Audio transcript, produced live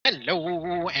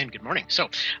Hello and good morning.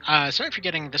 Sorry for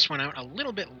getting this one out a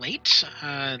little bit late,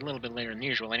 a little bit later than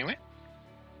usual anyway.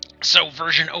 So,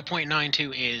 version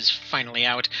 0.92 is finally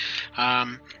out.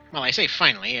 Well, I say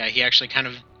finally, he actually kind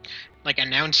of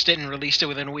announced it and released it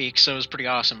within a week, so it was pretty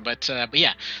awesome. But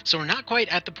yeah, so we're not quite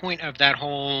at the point of that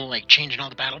whole changing all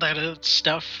the battle data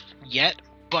stuff yet.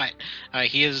 But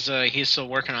he is still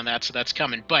working on that, so that's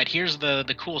coming. But here's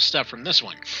the cool stuff from this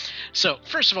one. So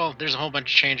first of all, there's a whole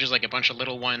bunch of changes, like a bunch of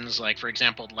little ones, like for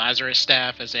example, Lazarus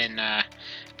staff, as in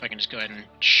if I can just go ahead and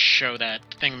show that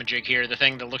thingamajig here, the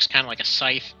thing that looks kind of like a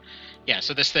scythe. Yeah,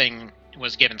 so this thing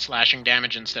was given slashing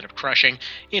damage instead of crushing,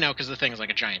 because the thing is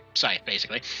like a giant scythe,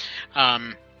 basically.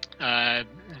 The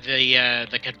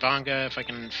Kadvanga, if I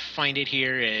can find it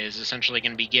here, is essentially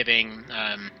going to be giving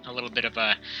a little bit of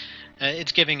a...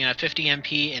 it's giving a 50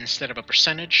 MP instead of a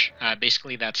percentage.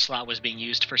 Basically, that slot was being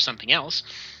used for something else.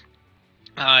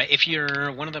 If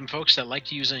you're one of them folks that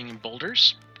like using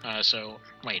boulders...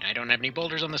 wait, I don't have any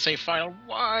boulders on the save file.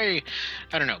 Why?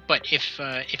 I don't know. But if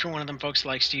you're one of them folks that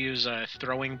likes to use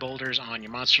throwing boulders on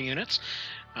your monster units,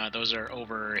 those are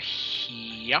over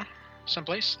here,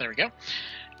 someplace. There we go.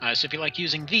 So if you like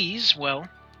using these, well,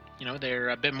 they're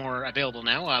a bit more available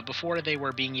now. Before, they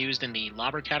were being used in the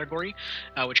lobber category,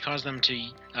 which caused them to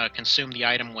consume the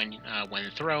item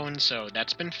when thrown, so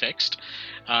that's been fixed.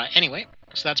 Anyway,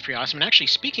 so that's pretty awesome. And actually,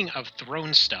 speaking of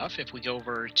thrown stuff, if we go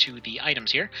over to the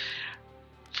items here,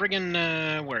 friggin',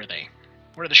 where are they?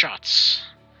 Where are the shots?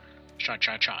 Shots,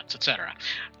 etc.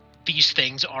 These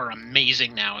things are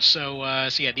amazing now. So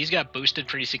yeah, these got boosted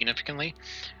pretty significantly.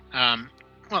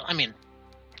 Well, I mean,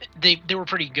 they were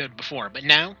pretty good before, but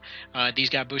now these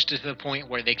got boosted to the point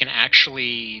where they can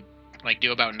actually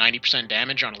do about 90%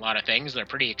 damage on a lot of things. They're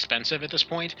pretty expensive at this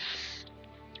point,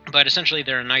 but essentially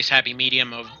they're a nice happy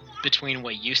medium of between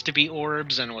what used to be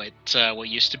orbs and what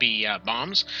used to be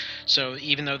bombs. So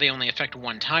even though they only affect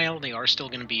one tile, they are still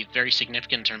going to be very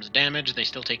significant in terms of damage. They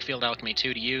still take Field Alchemy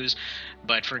 2 to use,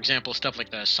 but for example, stuff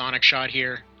like the Sonic Shot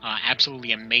here,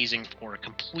 absolutely amazing for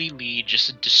completely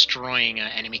just destroying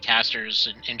enemy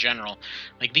casters in general.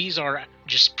 These are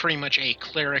just pretty much a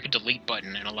cleric delete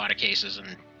button in a lot of cases,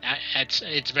 and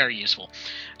it's very useful.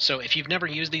 So if you've never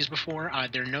used these before,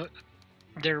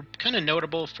 they're kind of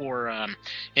notable for,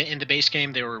 in the base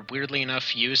game, they were weirdly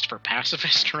enough used for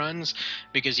pacifist runs,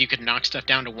 because you could knock stuff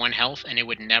down to 1 health and it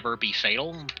would never be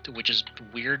fatal, which is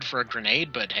weird for a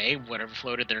grenade, but hey, whatever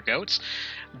floated their goats.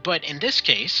 But in this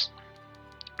case,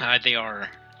 they are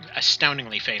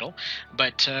astoundingly fatal,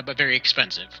 but very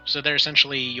expensive. So they're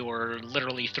essentially, you're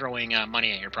literally throwing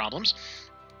money at your problems.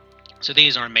 So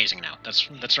these are amazing now. That's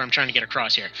what I'm trying to get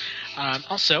across here.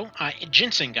 Also,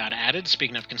 ginseng got added,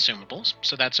 speaking of consumables.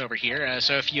 So that's over here.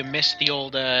 So if you missed the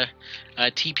old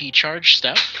TP charge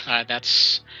stuff,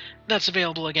 that's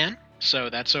available again. So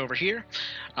that's over here.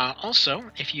 Also,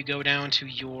 if you go down to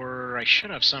your... I should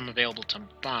have some available to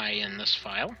buy in this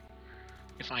file.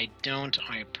 If I don't,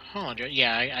 I apologize.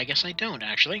 Yeah, I guess I don't,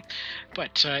 actually.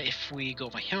 But if we go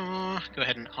over here, go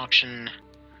ahead and auction...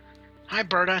 Hi,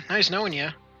 Berta. Nice knowing you.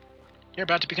 You're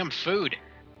about to become food.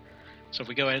 So if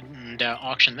we go ahead and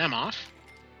auction them off,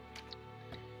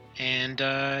 and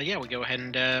yeah, we go ahead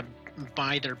and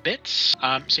buy their bits.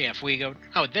 So yeah, if we go...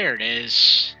 Oh, there it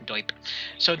is. Doip.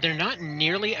 So they're not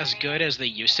nearly as good as they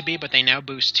used to be, but they now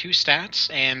boost 2 stats,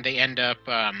 and they end up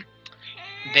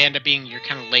being your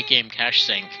kind of late game cash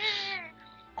sink.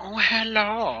 Oh,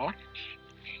 hello.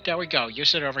 There we go. You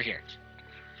sit over here.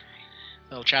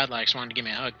 Little Chadlax wanted to give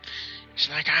me a hug. He's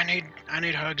like, I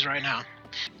need hugs right now.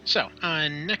 So,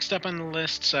 next up on the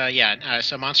list,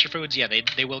 so Monster Foods, yeah,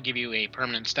 they will give you a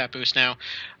permanent stat boost now.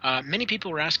 Many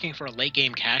people were asking for a late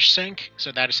game cash sink,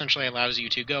 so that essentially allows you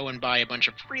to go and buy a bunch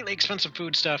of really expensive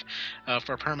food stuff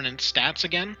for permanent stats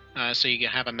again, so you can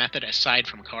have a method aside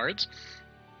from cards.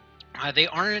 They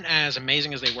aren't as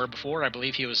amazing as they were before. I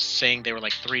believe he was saying they were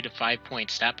like 3 to 5 point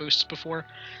stat boosts before,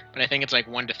 but I think it's like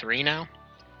 1 to 3 now.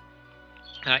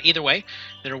 Either way,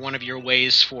 they're one of your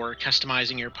ways for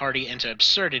customizing your party into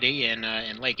absurdity in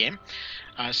late game.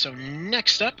 So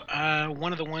next up,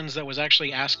 one of the ones that was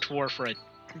actually asked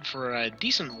for a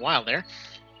decent while there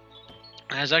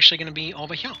is actually going to be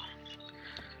over here.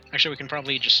 Actually, we can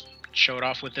probably just show it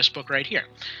off with this book right here.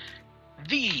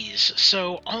 These.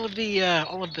 So all of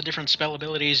the different spell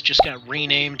abilities just got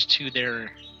renamed to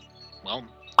their, well,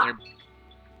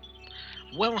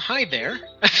 hi there.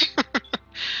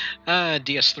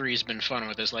 DS3's been fun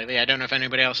with this lately. I don't know if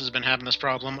anybody else has been having this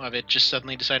problem of it just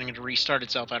suddenly deciding to restart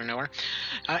itself out of nowhere.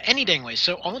 Any dang way,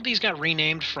 so all of these got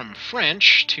renamed from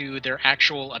French to their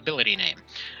actual ability name.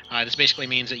 This basically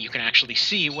means that you can actually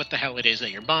see what the hell it is that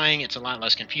you're buying. It's a lot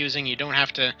less confusing. You don't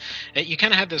have to... You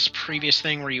kind of had this previous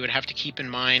thing where you would have to keep in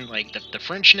mind like the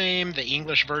French name, the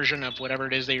English version of whatever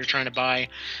it is that you're trying to buy,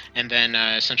 and then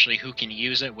essentially who can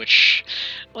use it, which,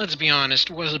 let's be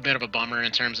honest, was a bit of a bummer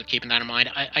in terms of keeping that in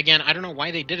mind. Again, I don't know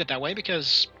why they did it that way,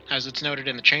 because, as it's noted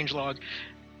in the changelog,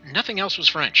 nothing else was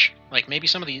French. Like maybe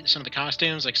some of the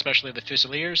costumes, like especially the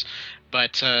Fusiliers,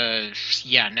 but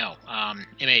yeah, no,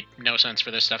 it made no sense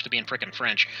for this stuff to be in frickin'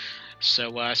 French. So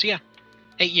yeah,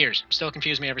 8 years still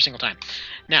confused me every single time.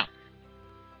 Now,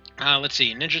 let's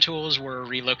see. Ninja tools were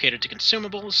relocated to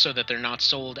consumables so that they're not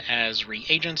sold as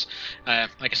reagents.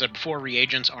 Like I said before,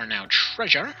 reagents are now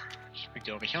treasure. So we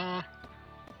go over here.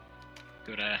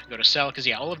 Go to sell, because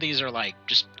yeah, all of these are like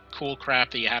just cool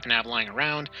crap that you happen to have lying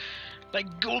around.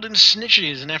 Like golden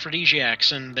snitches and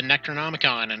aphrodisiacs and the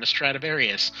Necronomicon and the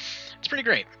Stradivarius. It's pretty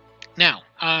great. Now,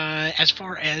 as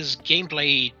far as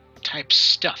gameplay type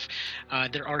stuff,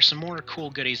 there are some more cool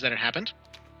goodies that have happened.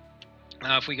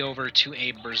 If we go over to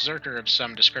a Berserker of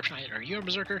some description... Are you a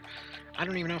Berserker? I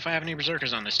don't even know if I have any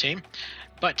Berserkers on this team.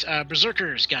 But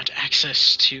Berserkers got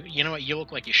access to... You know what? You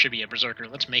look like you should be a Berserker.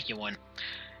 Let's make you one.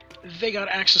 They got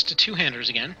access to two-handers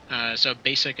again. So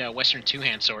basic Western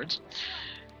two-hand swords.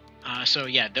 So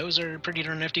yeah, those are pretty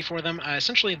darn nifty for them.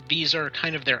 Essentially, these are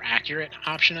kind of their accurate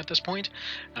option at this point.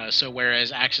 So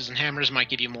whereas axes and hammers might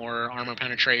give you more armor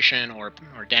penetration or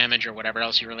damage or whatever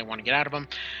else you really want to get out of them,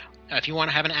 if you want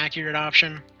to have an accurate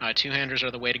option, two-handers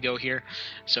are the way to go here.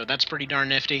 So that's pretty darn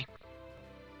nifty.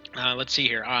 Let's see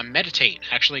here. Meditate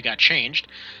actually got changed.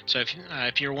 So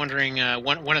if you're wondering,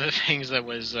 one of the things that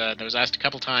was asked a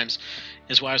couple times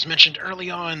is why I was mentioned early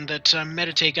on that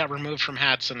Meditate got removed from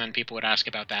hats, and then people would ask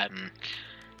about that, and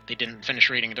they didn't finish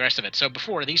reading the rest of it. So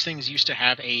before, these things used to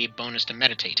have a bonus to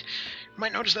Meditate. You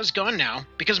might notice that's gone now,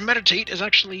 because Meditate is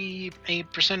actually a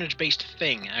percentage-based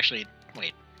thing. Actually,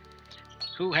 wait.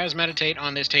 Who has Meditate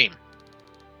on this team?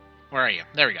 Where are you?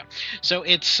 There we go. So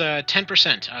it's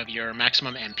 10% of your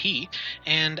maximum MP,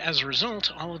 and as a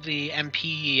result, all of the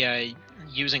MP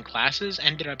using classes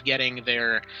ended up getting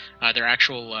their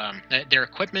actual their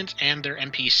equipment and their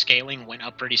MP scaling went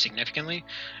up pretty significantly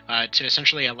to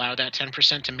essentially allow that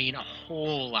 10% to mean a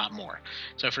whole lot more.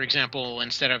 So, for example,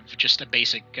 instead of just a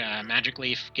basic magic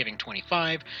leaf giving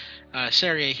 25,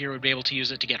 Saria here would be able to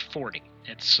use it to get 40.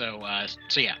 It's so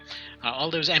yeah, all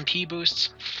those MP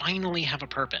boosts finally have a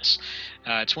purpose.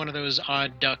 It's one of those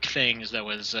odd duck things that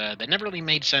was that never really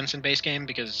made sense in base game,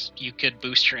 because you could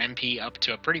boost your MP up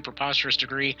to a pretty preposterous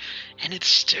degree, and it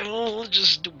still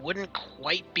just wouldn't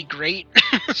quite be great.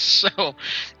 So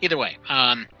either way,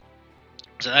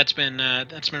 so that's been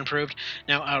improved.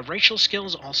 Now racial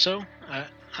skills also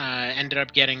ended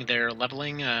up getting their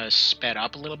leveling sped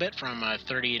up a little bit from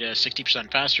 30 to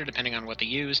 60% faster, depending on what they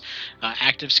use.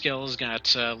 Active skills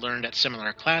got learned at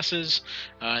similar classes.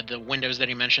 The windows that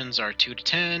he mentions are 2 to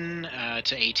 10,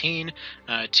 to 18,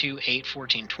 2, 8,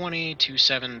 14, 20, 2,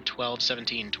 7, 12,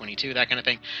 17, 22, that kind of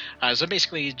thing. So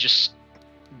basically just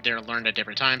they're learned at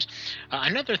different times.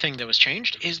 Another thing that was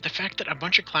changed is the fact that a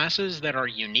bunch of classes that are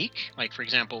unique, like for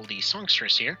example the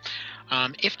Songstress here,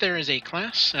 if there is a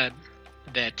class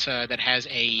that has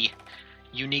a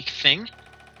unique thing,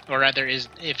 or rather is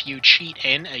if you cheat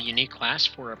in a unique class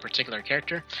for a particular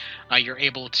character, you're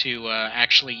able to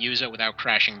actually use it without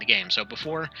crashing the game. So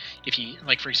before, if you,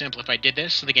 like for example, if I did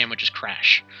this, the game would just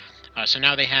crash. So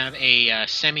now they have a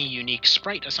semi-unique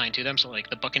sprite assigned to them. So like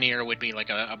the Buccaneer would be like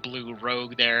a blue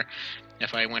rogue there.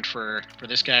 If I went for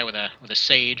this guy with a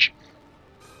sage,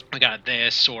 I got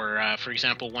this. Or for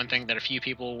example, one thing that a few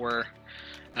people were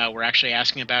actually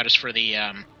asking about is for the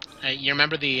you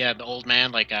remember the old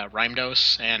man, like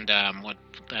Rhymedos, and what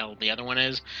the hell the other one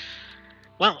is?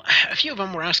 Well, a few of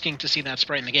them were asking to see that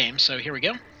sprite in the game, so here we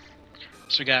go.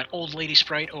 So we got Old Lady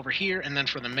Sprite over here, and then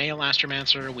for the male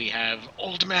Astromancer, we have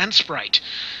Old Man Sprite.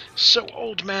 So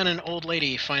Old Man and Old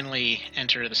Lady finally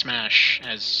enter the smash,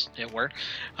 as it were.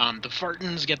 The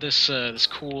Fartons get this this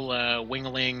cool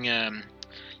wingling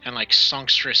and like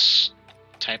songstress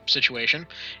type situation,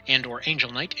 and or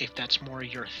Angel Knight, if that's more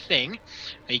your thing.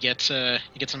 You get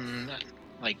some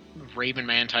like Raven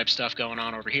Man type stuff going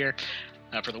on over here.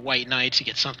 For the White Knights, you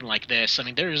get something like this. I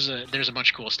mean, there's a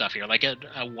bunch of cool stuff here, like a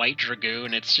White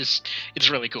Dragoon. It's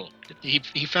really cool.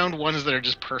 He found ones that are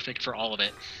just perfect for all of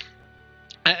it.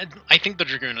 I think the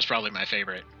Dragoon is probably my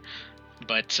favorite.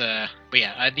 But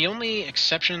yeah, the only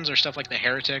exceptions are stuff like the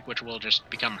Heretic, which will just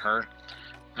become her,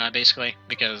 basically,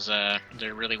 because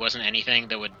there really wasn't anything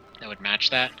that would match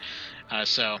that.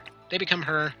 So they become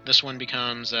her. This one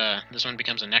becomes a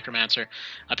Necromancer.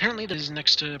 Apparently, this is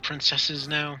next to princesses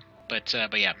now.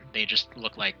 but yeah, they just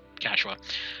look like Kashua.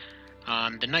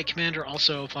 The Knight Commander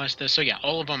also applies to this, so yeah,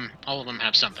 all of them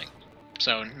have something.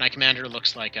 So Knight Commander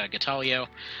looks like Gatalio,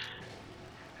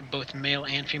 both male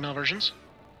and female versions.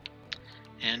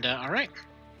 And alright,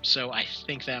 so I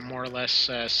think that more or less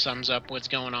sums up what's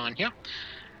going on here.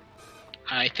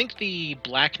 I think the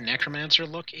Black Necromancer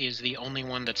look is the only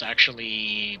one that's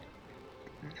actually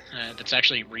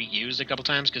reused a couple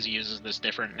times, because he uses this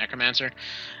different Necromancer.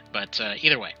 But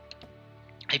either way,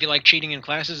 if you like cheating in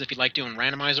classes, if you like doing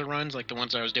randomizer runs like the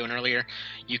ones I was doing earlier,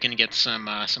 you can get some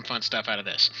fun stuff out of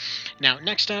this. Now,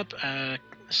 next up,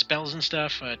 spells and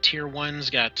stuff. Tier 1s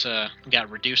got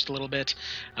reduced a little bit.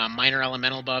 Minor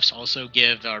elemental buffs also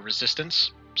give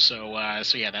resistance, so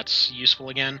yeah, that's useful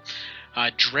again.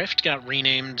 Drift got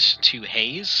renamed to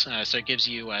Haze, so it gives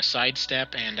you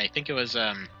sidestep, and I think it was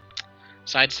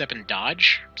sidestep and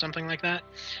dodge, something like that.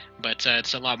 But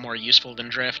it's a lot more useful than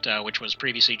Drift, which was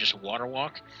previously just Water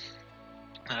Walk.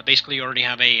 Basically, you already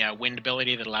have a wind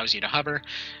ability that allows you to hover,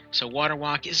 so Water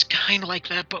Walk is kind of like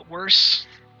that, but worse.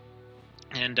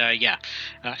 And yeah,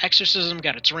 Exorcism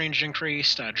got its range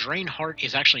increased. Drain Heart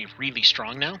is actually really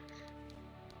strong now,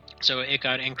 so it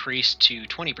got increased to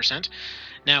 20%.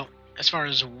 Now, as far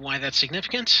as why that's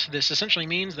significant, this essentially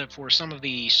means that for some of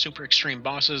the super extreme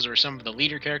bosses or some of the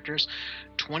leader characters,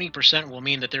 20% will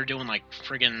mean that they're doing like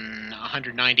friggin'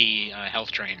 190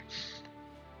 health drain.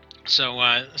 So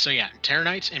yeah, Terror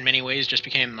Knights in many ways just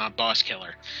became a boss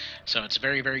killer. So it's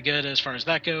very, very good as far as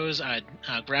that goes.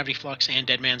 Gravity Flux and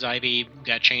Dead Man's Ivy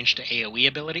got changed to AoE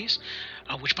abilities,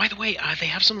 which, by the way, they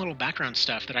have some little background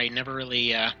stuff that I never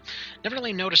really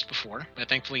noticed before, but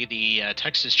thankfully the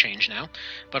text has changed now.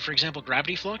 But for example,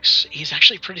 Gravity Flux, he's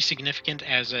actually pretty significant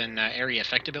as an area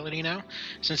effect ability now,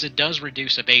 since it does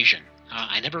reduce evasion.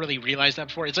 I never really realized that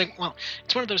before. It's like, well,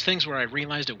 it's one of those things where I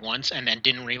realized it once and then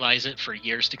didn't realize it for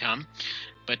years to come.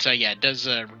 But yeah, it does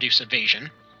reduce evasion.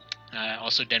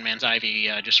 Also, Dead Man's Ivy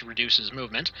just reduces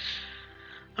movement.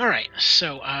 Alright,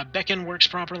 so Beckon works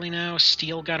properly now.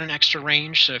 Steel got an extra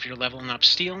range, so if you're leveling up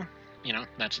Steel, you know,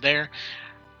 that's there.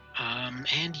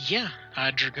 And yeah,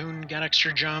 Dragoon got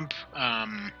extra jump.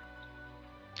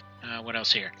 What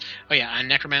else here? Oh yeah, a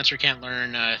Necromancer can't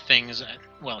learn things.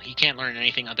 Well, he can't learn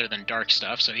anything other than dark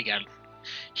stuff, so he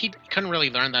couldn't really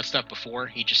learn that stuff before.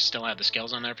 He just still had the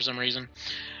skills on there for some reason.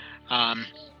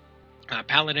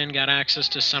 Paladin got access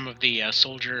to some of the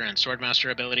Soldier and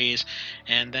Swordmaster abilities,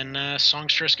 and then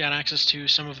Songstress got access to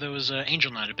some of those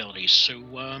Angel Knight abilities. So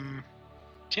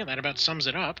yeah, that about sums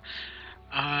it up.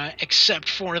 Except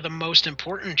for the most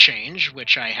important change,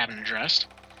 which I haven't addressed.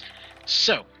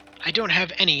 So, I don't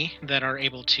have any that are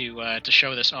able to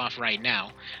show this off right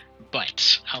now,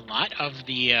 but a lot of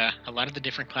the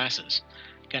different classes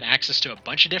got access to a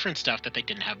bunch of different stuff that they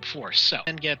didn't have before. So,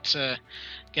 and get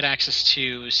access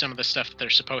to some of the stuff that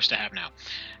they're supposed to have now.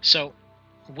 So,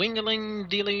 Wingling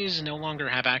Dealies no longer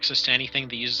have access to anything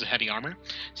that uses heavy armor.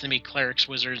 It's gonna be clerics,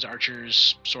 wizards,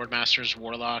 archers, swordmasters,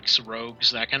 warlocks,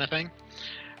 rogues, that kind of thing.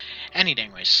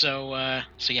 Anyways, so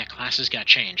yeah, classes got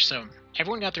changed. So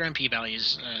everyone got their MP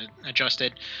values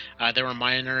adjusted. There were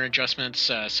minor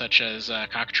adjustments, such as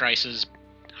cockatrices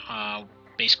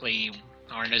basically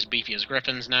aren't as beefy as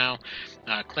griffins now.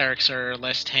 Clerics are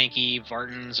less tanky.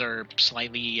 Vartans are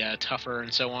slightly tougher,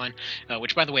 and so on.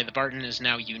 Which, by the way, the Vartan is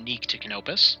now unique to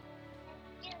Canopus.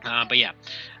 But yeah,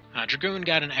 Dragoon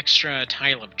got an extra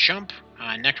tile of jump.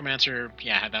 Necromancer,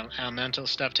 yeah, had that elemental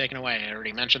stuff taken away. I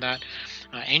already mentioned that.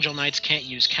 Angel Knights can't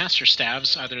use caster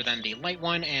staves other than the light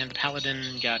one, and the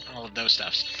Paladin got all of those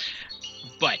stuffs.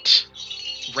 But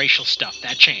racial stuff,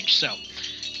 that changed. So,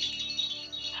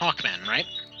 Hawkmen, right?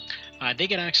 They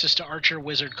get access to Archer,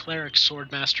 Wizard, Cleric,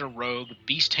 Swordmaster, Rogue,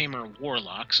 Beast Tamer,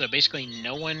 Warlock. So basically,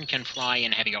 no one can fly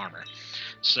in heavy armor.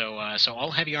 So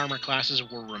all heavy armor classes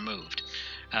were removed.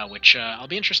 Which I'll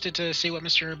be interested to see what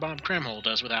Mr. Bob Cramhole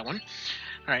does with that one.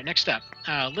 Alright, next up,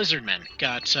 Lizardmen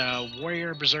got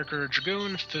Warrior, Berserker,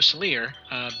 Dragoon, Fusilier,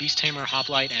 Beast Tamer,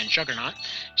 Hoplite, and Juggernaut.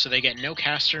 So they get no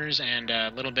casters and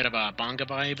a little bit of a bangaa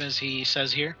vibe, as he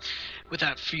says here, with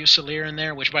that Fusilier in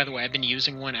there, which, by the way, I've been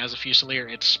using one as a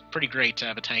Fusilier. It's pretty great to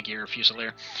have a tankier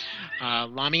Fusilier.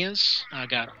 Lamias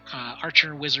got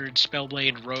Archer, Wizard,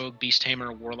 Spellblade, Rogue, Beast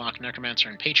Tamer, Warlock, Necromancer,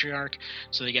 and Patriarch.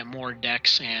 So they get more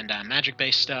dex and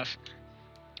magic-based stuff.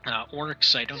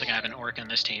 Orcs, I don't think I have an orc on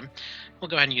this team. We'll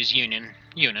go ahead and use Yunin.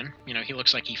 You know, he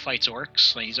looks like he fights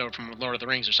orcs, like he's over from Lord of the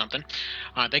Rings or something.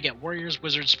 They get Warriors,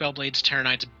 Wizards, Spellblades, Terror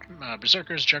Knights,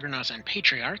 Berserkers, Juggernauts, and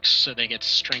Patriarchs, so they get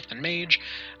Strength and Mage.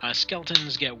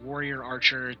 Skeletons get Warrior,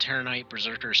 Archer, Terror Knight,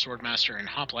 Berserker, Swordmaster, and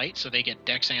Hoplite, so they get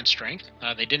Dex and Strength.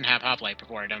 They didn't have Hoplite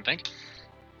before, I don't think.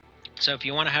 So if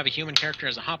you want to have a human character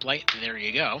as a hoplite, there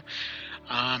you go.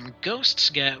 Ghosts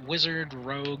get Wizard,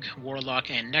 Rogue, Warlock,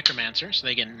 and Necromancer, so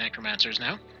they get Necromancers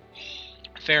now.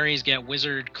 Fairies get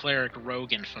Wizard, Cleric,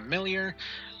 Rogue, and Familiar.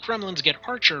 Gremlins get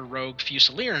Archer, Rogue,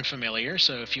 Fusilier, and Familiar,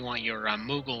 so if you want your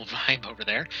Moogle vibe over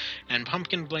there. And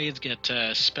Pumpkin Blades get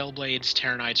Spellblades,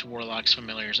 Terranites, Warlocks,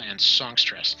 Familiars, and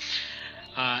Songstress.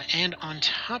 And on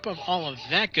top of all of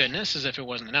that goodness, as if it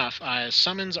wasn't enough,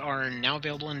 summons are now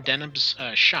available in Denham's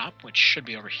shop, which should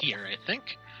be over here, I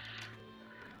think.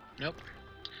 Nope.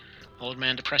 Old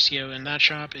Man Depressio in that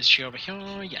shop. Is she over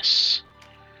here? Yes.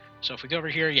 So if we go over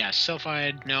here, yes,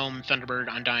 Sylphide, Gnome, Thunderbird,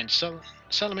 Undyne,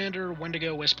 Salamander,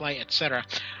 Wendigo, Wisplight, etc.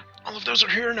 All of those are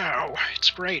here now.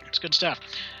 It's great. It's good stuff.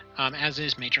 As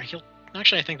is Major Heal.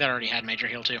 Actually, I think that already had Major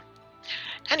Heal too.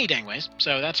 Any dang ways.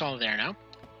 So that's all there now.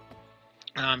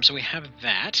 So we have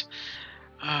that.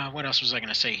 What else was I going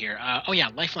to say here? Oh yeah,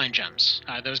 Lifeline Gems.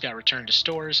 Those got returned to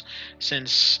stores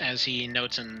since, as he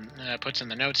notes and puts in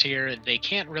the notes here, they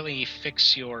can't really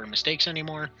fix your mistakes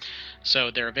anymore. So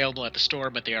they're available at the store,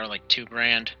 but they are like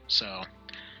 $2,000. So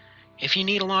if you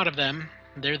need a lot of them,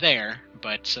 they're there.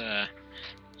 But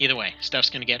either way, stuff's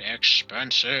going to get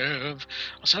expensive.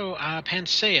 Also,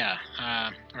 Panacea,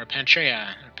 or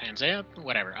Panzea,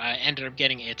 whatever, ended up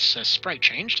getting its sprite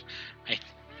changed. I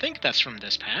think that's from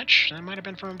this patch. That might have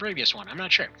been from a previous one. I'm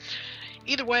not sure.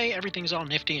 Either way, everything's all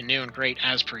nifty and new and great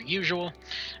as per usual.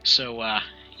 So,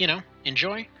 you know,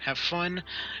 enjoy, have fun.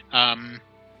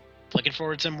 Looking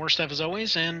forward to some more stuff as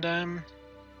always, and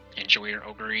enjoy your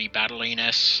ogre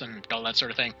battliness and all that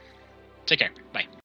sort of thing. Take care. Bye.